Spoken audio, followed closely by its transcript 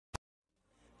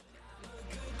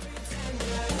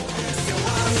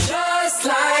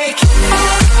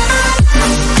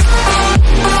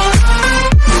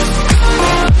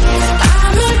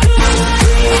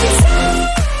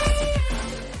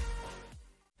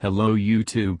Hello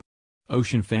YouTube.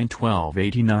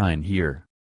 OceanFan1289 here.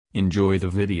 Enjoy the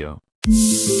video.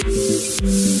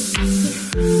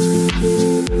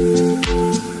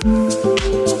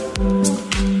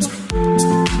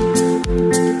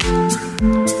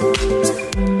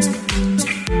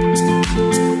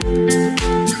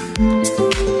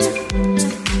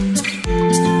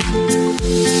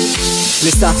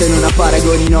 L'estate non ha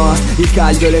paragoni, no, il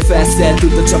caldo, le feste, è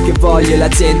tutto ciò che voglio e la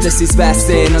gente si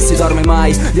sveste, non si dorme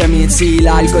mai, gli amici,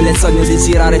 l'alcol e il sogno di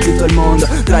girare tutto il mondo,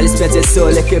 tra le spiagge e il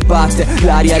sole che batte,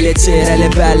 l'aria leggera e le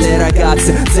belle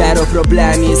ragazze, zero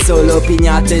problemi, solo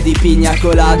pignate di pigna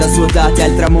colada, svuotate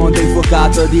al tramonto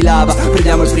infuocato di lava,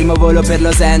 prendiamo il primo volo per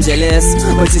Los Angeles,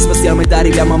 poi ci spostiamo ed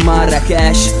arriviamo a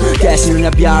Marrakesh, cash non ne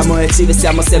abbiamo e ci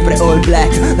vestiamo sempre all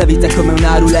black, la vita è come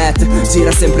una roulette,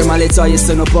 gira sempre ma le gioie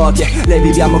sono poche, le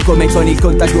viviamo come con il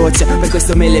contagocce, per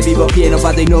questo me le vivo pieno,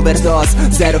 vado in overdose,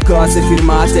 zero cose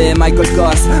firmate, Michael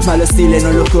Kors, ma lo stile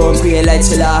non lo compri e lei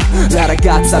ce l'ha, la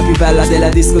ragazza più bella della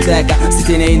discoteca, si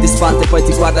tiene in disparte poi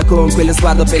ti guarda con quello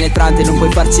sguardo penetrante, non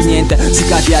puoi farci niente, ci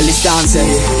cadi all'istante.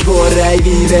 Vorrei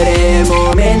vivere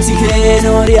momenti che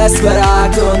non riesco a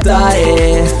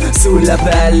raccontare, sulla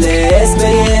pelle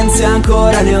esperienze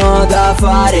ancora ne ho da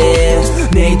fare,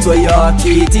 nei tuoi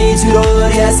occhi ti giuro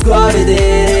riesco a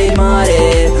vedere il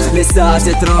mare,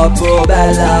 l'estate è troppo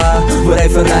bella, vorrei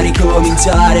farla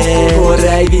ricominciare.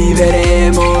 Vorrei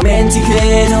vivere momenti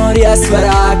che non riesco a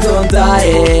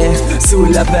raccontare,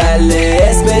 sulla pelle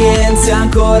esperienze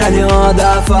ancora ne ho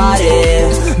da fare,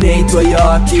 nei tuoi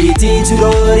occhi ti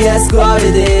giuro riesco a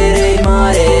vedere il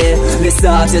mare,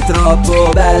 l'estate è troppo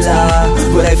bella,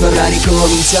 vorrei farla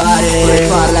ricominciare. Vorrei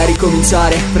farla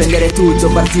ricominciare, prendere tutto,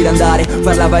 partire, andare,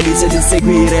 far la valigia ed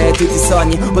inseguire tutti i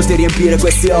sogni, poter riempire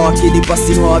questi occhi di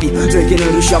posti nuovi, noi che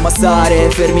non riusciamo a stare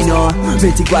fermi, no,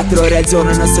 24 ore al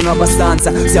giorno non sono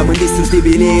abbastanza, siamo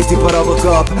indistruttibili tipo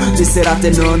Robocop, di serate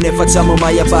non ne facciamo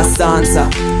mai abbastanza.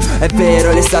 È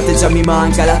vero, l'estate già mi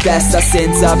manca, la testa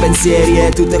senza pensieri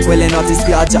e tutte quelle notti in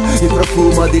spiaggia, il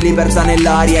profumo di libertà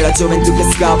nell'aria, la gioventù che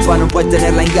scappa, non puoi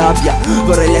tenerla in gabbia.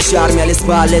 Vorrei lasciarmi alle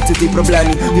spalle tutti i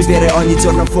problemi, vivere ogni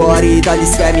giorno fuori dagli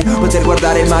schemi, poter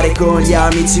guardare il mare con gli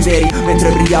amici veri, mentre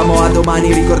brindiamo a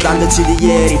domani ricordandoci di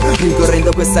ieri,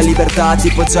 rincorrendo questa libertà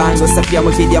tipo Django. Sappiamo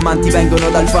che i diamanti vengono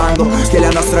dal fango, che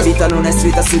la nostra vita non è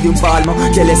scritta su di un palmo,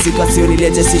 che le situazioni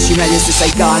le gestisci meglio se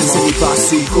sei calmo. Se mi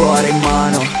passi il cuore in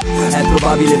mano è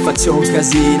probabile faccio un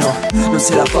casino, non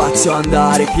ce la faccio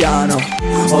andare piano,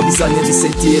 ho bisogno di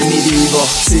sentirmi vivo,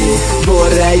 sì.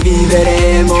 Vorrei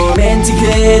vivere momenti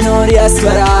che non riesco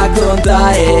a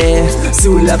raccontare,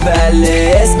 sulla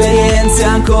pelle esperienze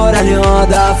ancora ne ho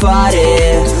da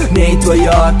fare, nei tuoi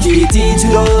occhi ti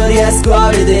giuro riesco a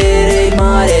vedere il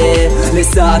mare,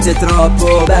 l'estate è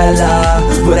troppo bella,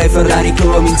 vorrei farla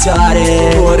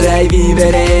ricominciare. Vorrei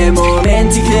vivere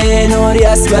momenti che non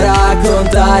riesco a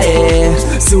raccontare,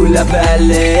 sulla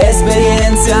pelle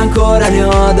esperienze ancora ne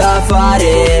ho da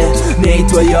fare, nei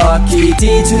tuoi occhi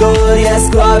ti giuro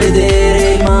riesco a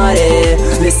vedere il mare,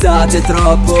 l'estate è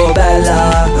troppo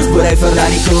bella, vorrei farla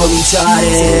ricominciare.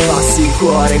 Se mi passi il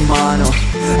cuore in mano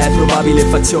è probabile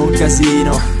faccio un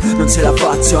casino, non ce la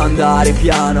faccio andare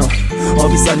piano, ho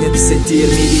bisogno di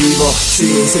sentirmi vivo,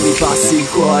 sì. Se mi passi il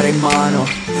cuore in mano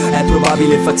è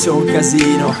probabile faccio un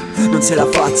casino, non ce la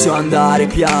faccio andare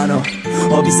piano,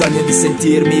 ho bisogno di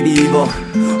sentirmi vivo,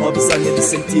 ho bisogno di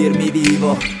sentirmi vivo,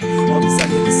 ho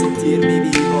bisogno di sentirmi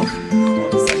vivo.